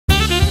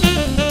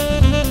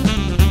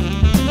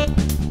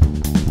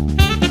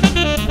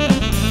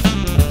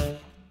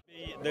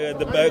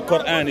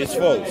Qur'an is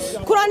false.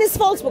 Quran is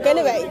false book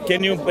anyway.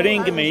 Can you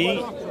bring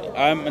me?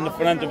 I'm in the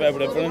front of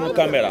everyone, in the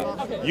camera.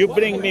 You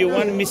bring me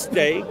one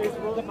mistake.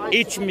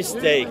 Each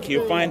mistake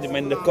you find them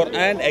in the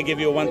Quran, I give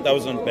you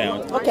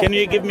 £1,000. Okay. Can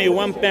you give me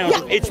 £1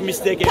 of each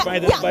mistake you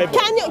find in the Bible?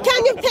 Can you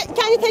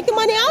take the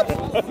money out?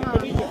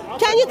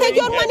 Can you take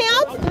your money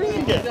out?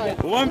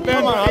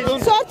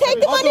 £1. So take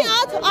the money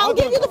out. I'll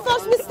give you the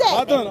first mistake.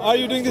 Hatun, are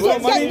you doing this for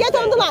money? Get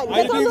on the line.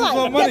 Are you doing this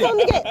for money? Get on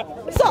the game.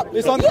 So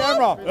It's on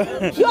camera.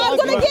 You are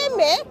gonna give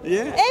me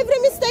every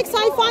mistake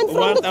I find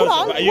from the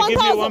Quran. You give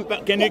me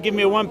 £1. Can you give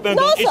me £1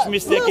 of each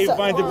mistake you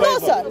find in the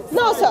Bible?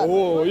 No, sir.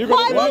 Oh, you're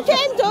gonna Bible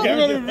came to. You're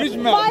gonna be rich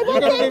man. Bible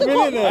You're gonna came be to.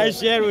 millionaire. I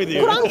share with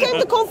you. Quran came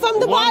to confirm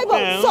the Bible.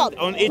 £1 So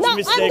on each now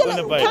mistake on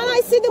the Bible. Can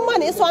I see the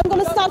money? So I'm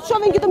gonna start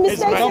showing you the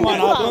mistakes in the Come on,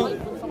 Quran.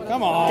 Hatun.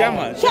 Come on. Come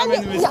on, show me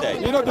the mistake.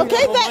 You're not doing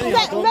Okay, this for money,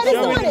 Hatun. where is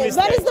Show the me the money? mistake.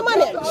 Where is the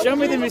money? Show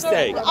me the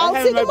mistake. I'll I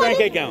have see in my the money.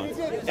 bank account.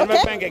 In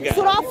my bank account.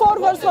 Surah 4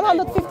 verse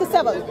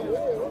 157.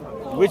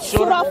 Which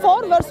Surah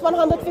 4 verse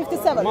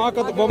 157. ما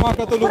قتلوه وما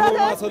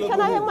Brother, صلبوه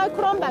can I have my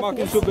Quran back, وما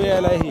please? شبه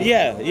عليه.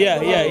 Yeah.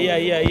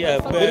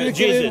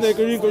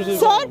 Jesus.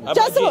 Sir, About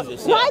just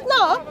Jesus, yeah. right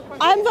now,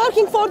 I'm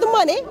working for the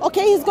money.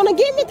 Okay, he's gonna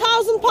give me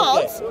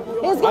 £1,000.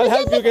 He's I'll gonna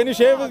help you. give me. Can you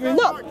share with me?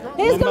 No,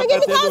 he's gonna give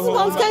me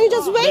 £1,000. Can you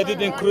just They wait?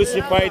 didn't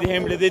crucify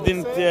him. They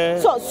didn't.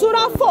 So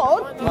Surah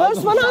 4 verse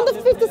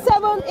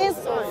 157 is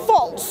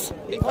false.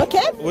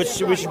 Okay, Which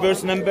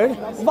verse number?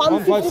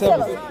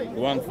 157.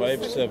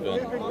 157.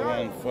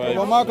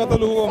 157. وما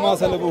قتلوه وما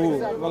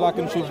صلبوه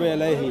ولكن شبه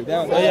عليه.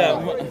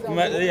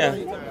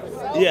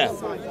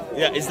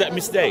 Yeah. Is that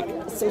mistake?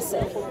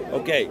 Sincere.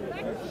 Okay.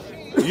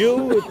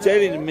 You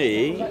telling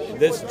me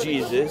this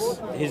Jesus,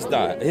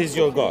 he's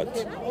your God.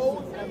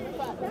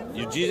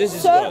 Jesus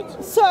is Sir,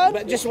 God. sir.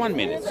 But just 1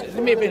 minute.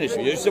 Let me finish.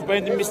 You're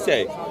supposed to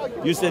mistake.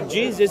 You said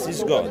Jesus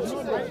is God.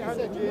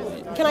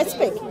 Can I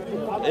speak?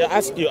 I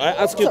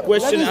ask you a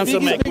question, Let us answer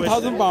speak. my He's speaking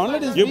question. £1,000.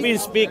 Let us You've speak. been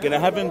speaking. I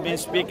haven't been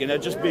speaking.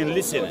 I've just been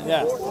listening.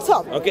 Yes.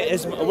 So, Okay,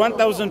 it's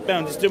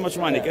 £1,000 is too much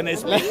money. Can I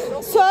speak?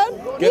 sir,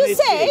 Can you I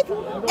said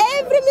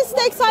every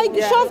mistake I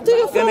shove to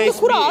you Can from I the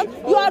Quran,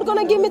 you are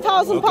gonna give me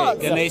 £1,000.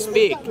 Okay, can I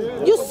speak?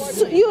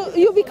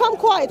 You become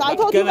quiet. I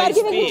thought you Can were I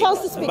giving me a speak? chance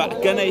to speak.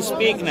 But can I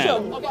speak now?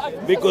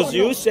 Because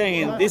you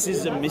saying this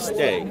is a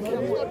mistake.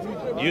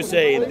 You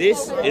saying this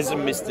is a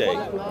mistake.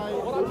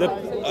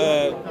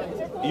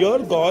 Your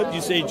God,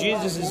 you say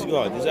Jesus is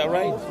God. Is that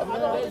right?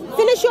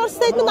 Finish your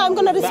statement. I'm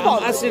gonna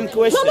respond. I'm asking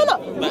question. No.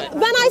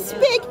 When I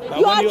speak,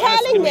 you are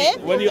telling me.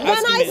 When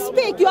I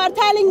speak, you are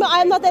telling me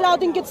I am not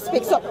allowed you to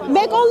speak. So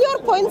make all your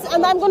points,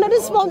 and I'm gonna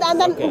respond, and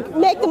then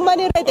make the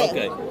money ready.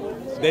 Okay.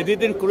 They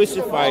didn't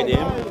crucify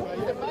him.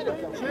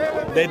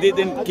 They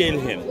didn't kill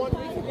him,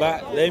 but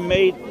they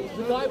made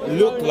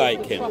look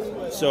like him.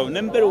 So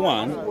number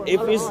one,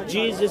 if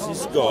Jesus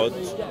is God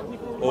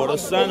or a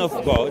son of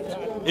God,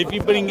 if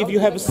you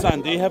have a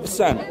son, do you have a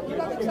son?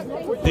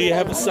 Do you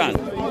have a son?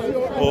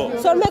 Or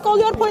So make all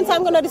your points.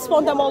 I'm gonna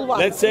respond them all once.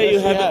 let's say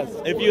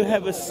if you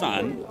have a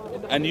son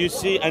and you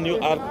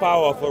are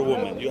powerful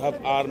woman, you have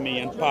army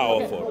and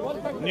powerful,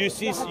 and you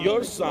see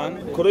your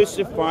son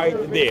crucified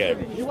there,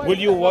 will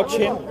you watch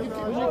him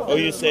or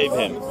you save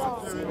him?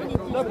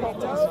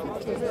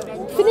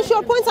 Finish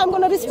your points. I'm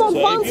gonna respond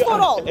So once for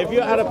all. if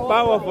you are a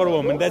powerful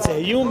woman, that's a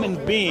human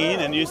being,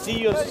 and you see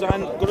your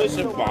son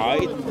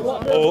crucified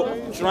or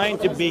trying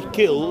to be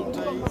killed,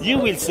 you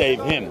will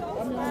save him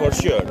for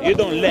sure. You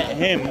don't let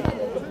him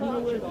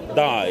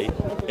die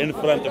in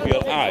front of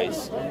your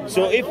eyes.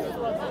 So if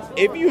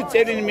you're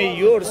telling me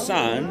your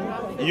son,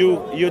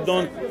 you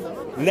don't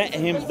let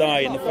him die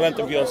in front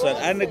of your son,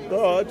 and a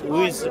God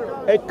who is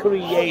a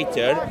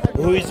creator,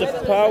 who is a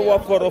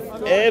powerful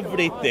of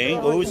everything,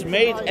 who's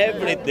made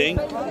everything,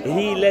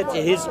 he let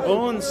his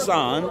own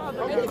son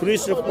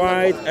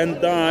crucified and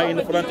die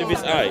in front of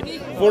his eyes.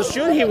 For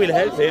sure he will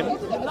help him.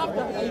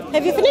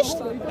 Have you finished?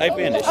 I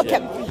finished.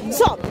 Okay.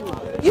 So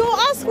you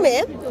ask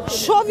me,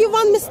 show you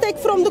one mistake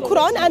from the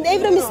Quran, and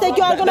every mistake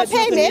you are gonna That's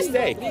pay not a me.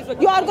 mistake.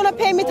 You are gonna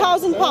pay me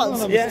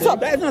 £1,000. Yeah, So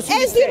that's not a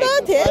as you mistake.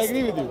 notice, I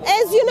agree with you.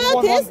 as you You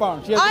want notice,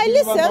 £1. She has to I give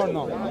you listen. £1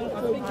 now.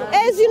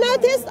 As you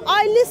noticed,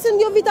 I listen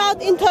you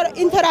without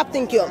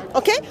interrupting you.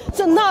 Okay.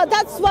 So now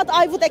that's what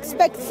I would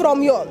expect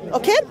from you.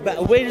 Okay.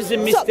 But where is the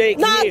mistake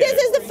so, now here? this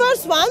is the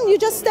first one. You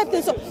just stepped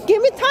in. So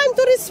give me time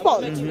to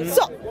respond.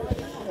 So,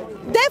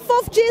 death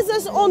of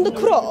Jesus on the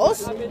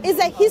cross is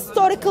a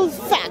historical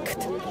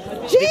fact.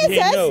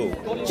 Jesus,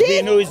 Did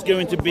he know he's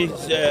going to be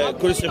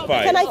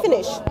crucified? Can I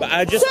finish? But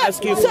I just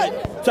ask you. No.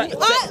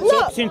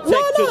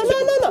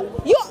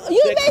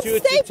 You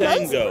made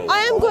statements.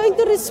 I am going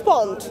to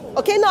respond.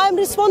 Okay, now I'm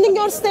responding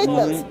your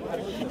statements.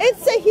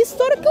 It's a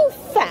historical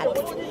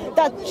fact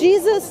that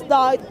Jesus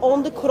died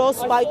on the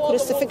cross by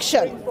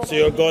crucifixion. So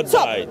your God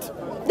died.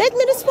 Let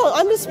me respond.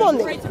 I'm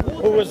responding.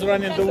 Who was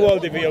running the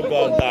world if your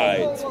God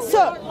died? So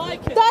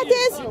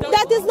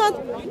that is not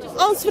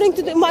answering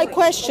to my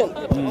question.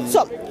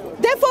 So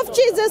death of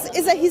Jesus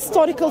is a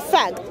historical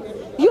fact.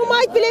 You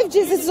might believe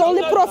Jesus is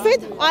only prophet.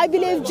 I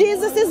believe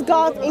Jesus is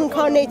God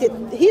incarnated.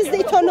 He's the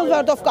eternal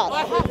word of God.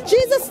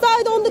 Jesus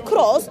died on the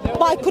cross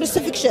by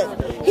crucifixion.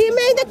 He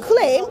made a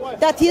claim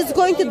that he is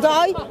going to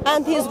die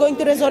and he is going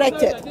to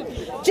resurrect it.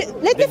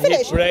 Let me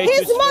finish.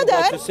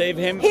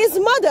 His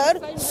mother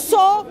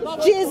saw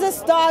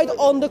Jesus died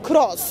on the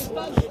cross.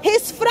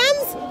 His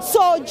friends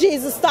saw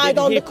Jesus died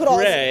on the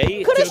cross.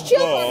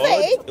 Christian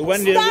faith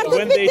started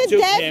with the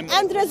death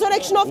and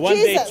resurrection of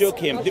Jesus.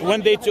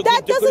 When they took him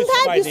to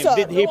crucify him,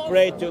 did he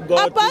pray to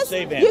God to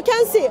save him? You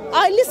can see,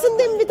 I listened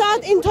him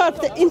without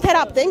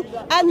interrupting,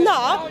 and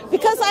now,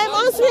 because I am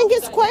answering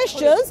his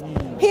questions,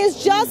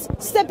 he's just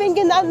stepping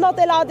in and not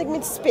allowing me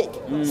to speak.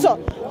 So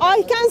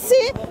I can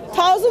see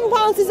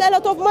 £1,000 is a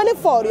lot of money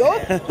for you,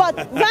 but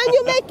when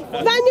you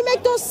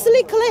make those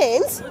silly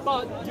claims,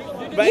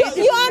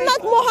 you are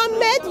not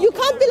Muhammad. You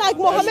can't be like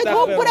Muhammad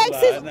who breaks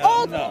his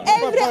oath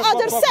every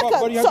other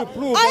second. So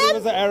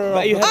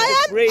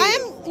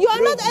you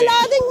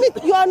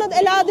are not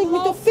allowing me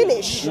to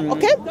finish.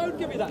 Okay?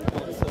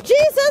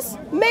 Jesus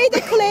made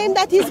a claim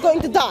that he's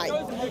going to die.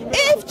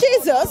 If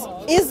Jesus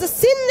is the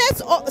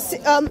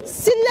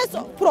sinless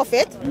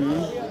prophet,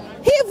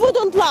 he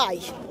wouldn't lie.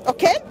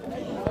 Okay?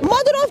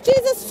 Mother of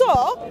Jesus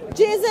saw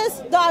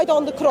Jesus died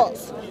on the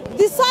cross.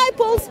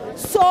 Disciples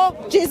saw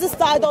Jesus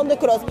died on the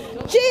cross.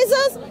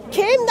 Jesus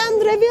came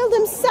and revealed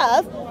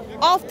himself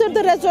after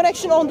the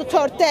resurrection on the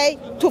third day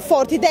to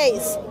 40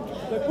 days.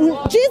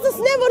 Jesus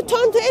never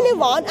turned to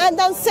anyone and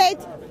then said,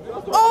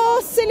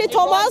 "Oh, silly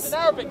Thomas,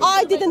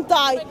 I didn't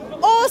die.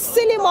 Oh,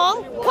 silly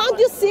mom, can't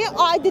you see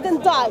I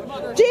didn't die?"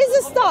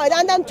 Jesus died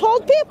and then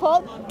told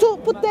people to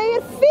put their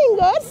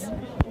fingers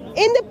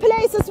in the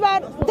places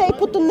where they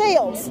put the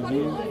nails.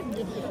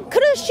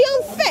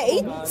 Christian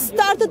faith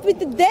started with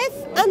the death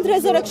and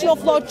resurrection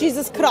of Lord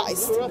Jesus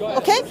Christ.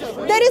 Okay?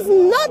 There is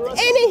not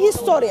any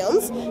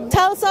historians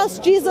tells us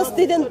Jesus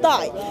didn't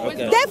die.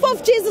 Okay. Death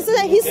of Jesus is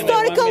a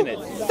historical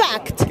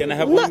fact. Can I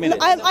have 1 minute?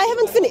 I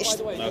haven't finished.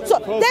 So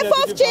death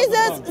of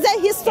Jesus is a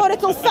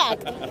historical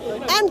fact.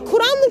 And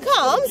Qur'an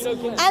comes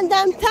and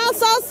then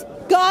tells us,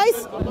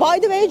 guys, by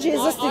the way,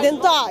 Jesus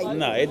didn't die.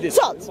 No, it didn't.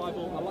 So,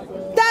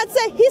 that's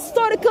a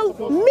historical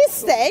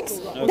mistake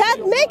that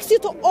makes you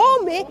to owe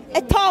me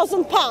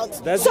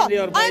 £1,000. So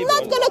I'm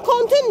not going to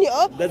continue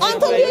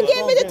until you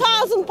give me the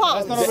 £1,000.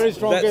 That's not a very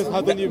strong case,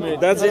 Hatun, you made.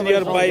 That's in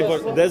your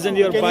Bible. That's in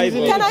your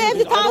Bible. Can I have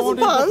the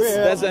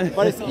 £1,000?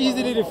 But it's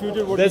easily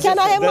refuted. Can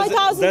I have my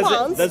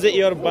 £1,000? Does it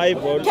your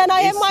Bible? Can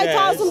I have my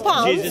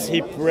 £1,000? Jesus,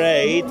 he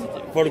prayed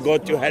for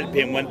God to help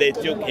him when they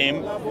took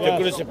him to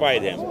crucify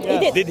him.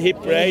 Yes. Did he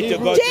pray to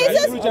God?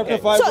 Jesus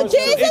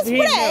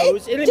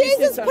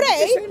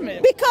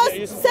prayed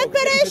because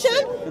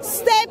separation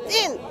stepped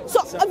in. So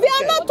we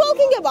are not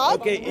talking about.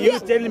 Okay, you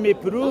tell me,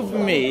 prove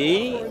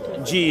me,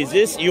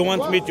 Jesus. You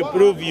want me to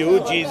prove you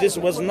Jesus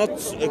was not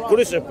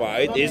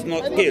crucified, is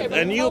not killed,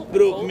 and you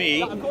prove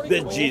me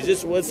that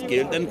Jesus was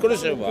killed and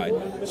crucified.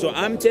 So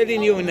I'm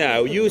telling you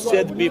now. You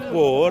said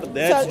before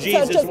that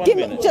Jesus.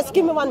 Just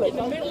give me 1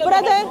 minute,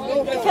 brother.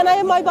 Can I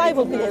have my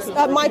Bible, please?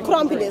 My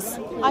Quran, please.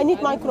 I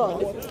need my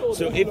Quran.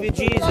 So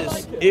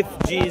if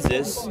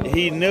Jesus,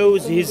 he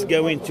knows he's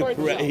going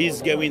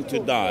to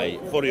die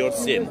for your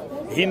sin.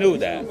 He knew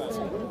that.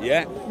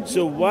 Yeah.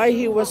 So why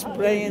he was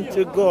praying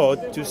to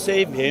God to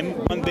save him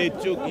when they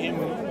took him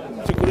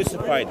to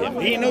crucify him?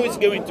 He knows he's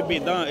going to be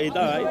die.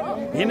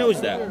 He knows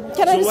that.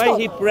 Can I so why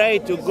he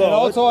prayed to God? And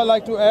also, I'd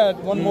like to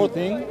add one more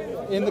thing.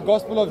 In the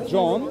Gospel of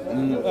John,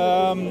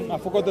 I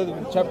forgot the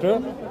chapter,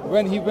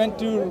 when he went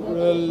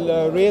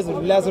to raise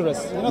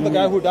Lazarus, you know, the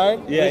guy who died?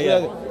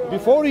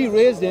 Before he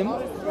raised him,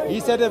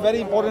 he said a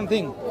very important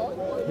thing.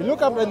 He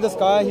looked up in the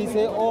sky, he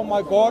said, "Oh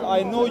my God,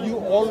 I know you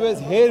always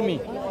hear me."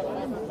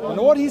 And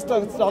what he's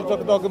talking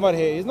about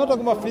here, he's not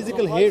talking about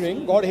physical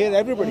hearing. God hears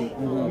everybody.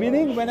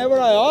 Meaning, whenever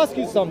I ask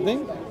you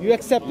something, you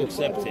accept it.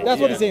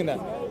 That's what he's saying there.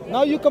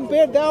 Now you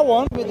compare that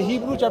one with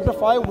Hebrews chapter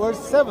 5, verse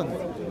 7.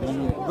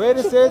 Where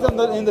it says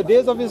in the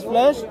days of his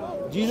flesh,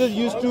 Jesus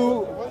used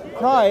to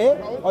cry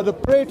or to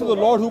pray to the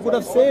Lord who could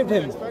have saved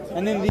him.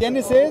 And in the end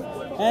it says,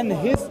 and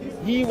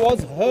he was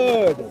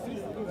heard.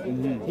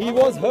 He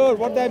was heard.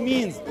 What that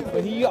means?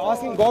 When he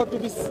asking God to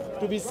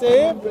be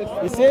saved,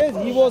 he says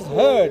he was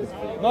heard.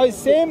 Now the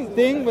same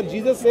thing when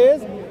Jesus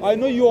says, "I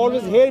know you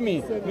always hear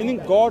me,"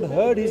 meaning God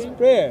heard his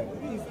prayer.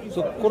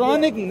 So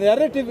Quranic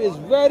narrative is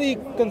very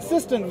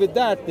consistent with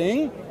that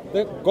thing.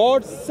 That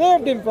God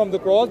saved him from the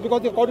cross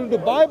because according to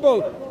the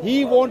Bible,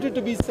 he wanted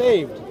to be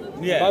saved.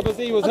 Yeah. The Bible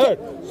says he was hurt.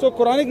 So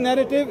Quranic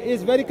narrative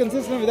is very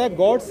consistent with that.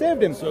 God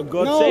saved him. So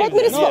God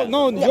saved him.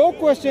 No, your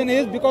question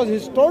is because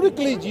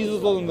historically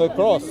Jesus was on the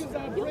cross.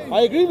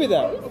 I agree with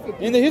that.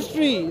 In the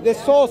history, they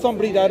saw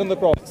somebody died on the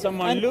cross.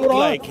 Someone looked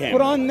like him.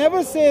 Quran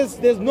never says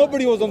there's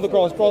nobody was on the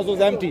cross. Cross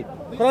was empty.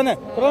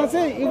 Quran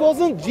says it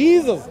wasn't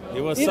Jesus.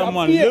 It was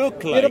someone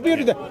looked like. It appeared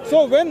to them.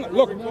 So when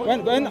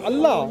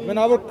Allah, when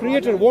our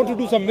Creator want to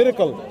do some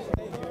miracle,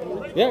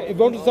 if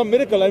want to do some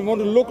miracle and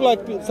want to look like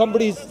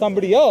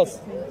somebody else,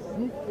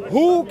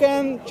 Who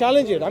can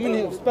challenge it? I mean,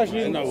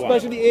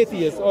 especially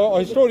atheists or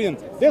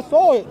historians. They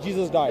saw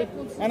Jesus die.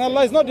 And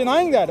Allah is not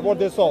denying that, what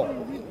they saw.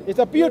 It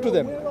appeared to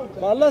them.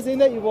 But Allah is saying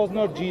that it was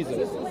not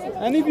Jesus.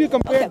 And if you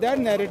compare that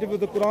narrative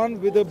with the Quran,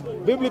 with the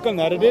biblical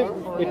narrative,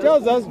 it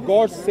tells us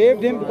God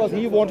saved him because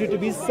he wanted to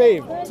be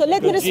saved. So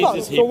let me respond.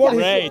 Jesus, so what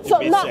is so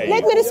now,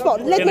 let me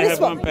respond. Let me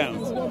respond.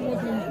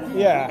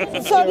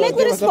 Yeah. So let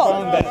me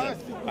respond.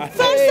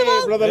 First of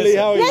all, Brother Lee,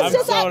 how are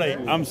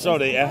you? I'm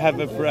sorry. I have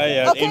a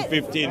prayer in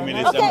 15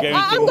 minutes. Okay,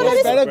 I'm going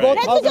to better go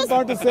 1,000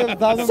 pounds to save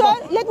 1,000 So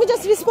let me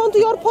just respond to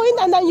your point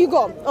and then you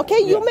go. Okay,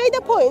 you made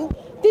a point.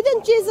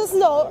 Didn't Jesus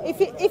know if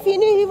he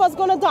knew he was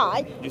going to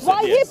die,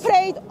 why he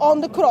prayed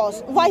on the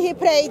cross? Why he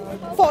prayed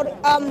for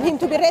him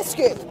to be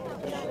rescued?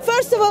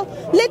 First of all,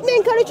 let me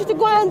encourage you to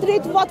go and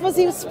read what was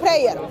his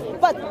prayer.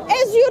 But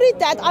as you read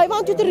that, I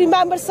want you to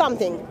remember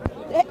something.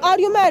 Are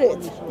you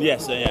married?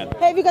 Yes, I am.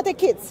 Have you got a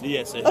kid?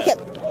 Yes, I have. Okay.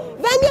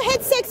 When you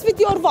had sex with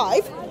your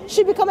wife,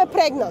 she became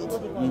pregnant.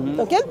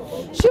 Okay?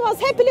 She was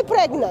happily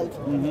pregnant.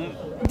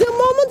 The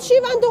moment she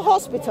went to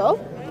hospital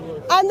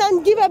and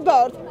then gave a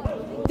birth,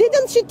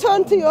 didn't she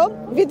turn to you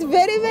with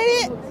very,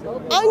 very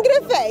angry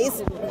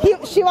face?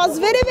 She was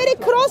very, very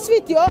cross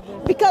with you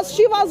because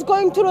she was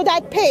going through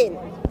that pain.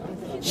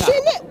 No. She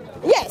knew.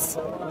 Yes.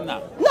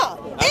 No.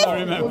 I don't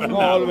remember. No.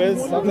 Always.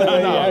 No.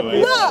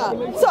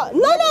 So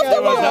none of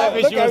the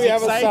women. She was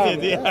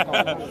excited.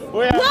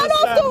 None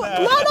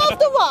of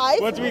the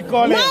wife. What we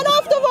call it? None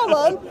of the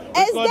woman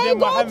as they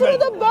go through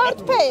the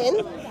birth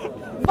pain.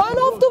 One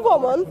of the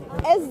women,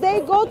 as they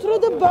go through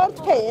the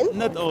birth pain,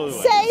 not always,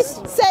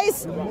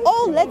 says,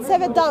 oh, let's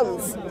have a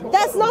dance.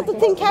 That's not the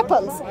thing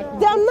happens.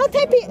 They are not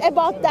happy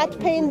about that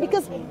pain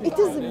because it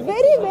is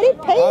very, very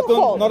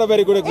painful. Not a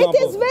very good example.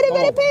 It is very,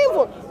 very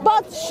painful.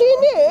 But she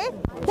knew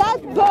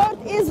that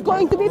birth is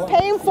going to be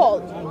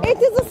painful.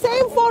 It is the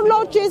same for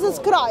Lord Jesus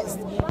Christ.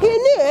 He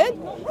knew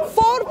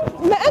for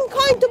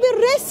mankind to be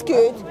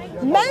rescued,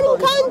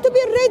 mankind to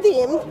be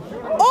redeemed,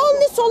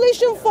 only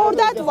solution for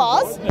that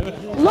was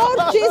Lord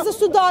Jesus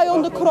to die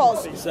on the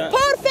cross.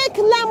 Perfect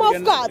Lamb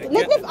of God.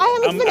 I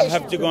haven't finished. I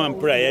have to go and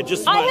pray. I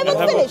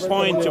haven't finished. A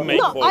point to make.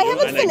 No, I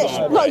haven't finished.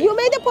 No, you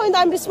made a point.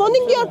 I'm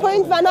responding to your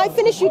point. When I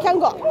finish, you can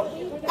go.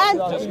 And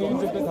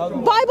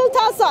Bible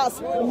tells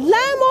us,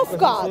 Lamb of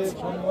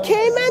God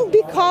came and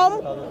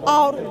become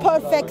our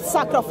perfect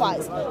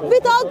sacrifice.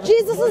 Without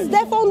Jesus'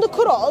 death on the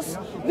cross,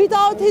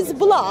 without his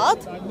blood,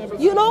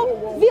 we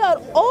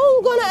are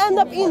all going to end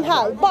up in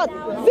hell. But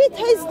with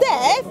his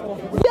death,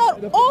 we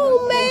are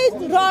all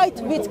made right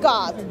with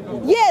God.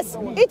 Yes,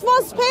 it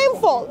was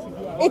painful.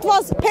 It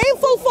was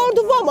painful for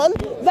the woman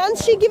when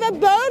she gave a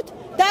birth.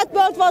 That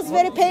birth was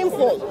very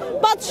painful.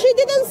 But she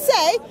didn't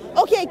say,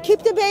 okay,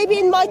 keep the baby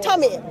in my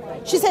tummy.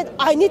 She said,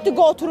 I need to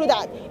go through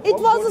that. It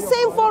was the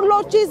same for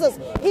Lord Jesus.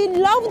 He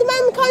loved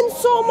mankind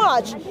so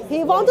much.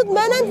 He wanted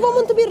man and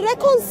woman to be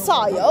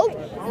reconciled.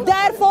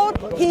 Therefore,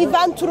 he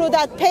went through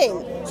that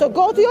pain. So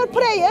go to your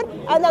prayer,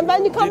 and then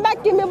when you come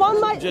back, give me my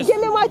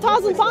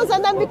 1,000 pounds,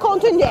 and then we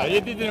continue.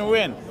 You didn't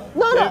win.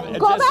 No,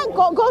 go back,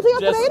 go to your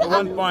prayer. Just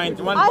one point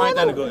and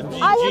go.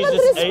 I haven't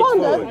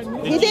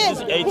responded. He did.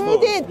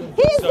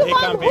 He's the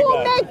one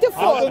who made the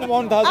food.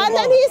 And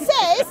then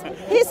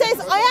he says,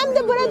 I am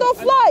the bread of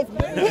life.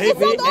 It's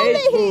not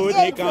only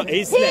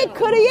he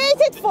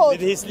created food.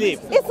 Did he sleep?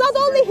 It's not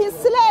only he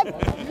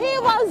slept. He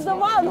was the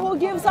one who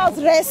gives us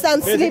rest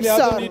and sleep,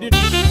 sir.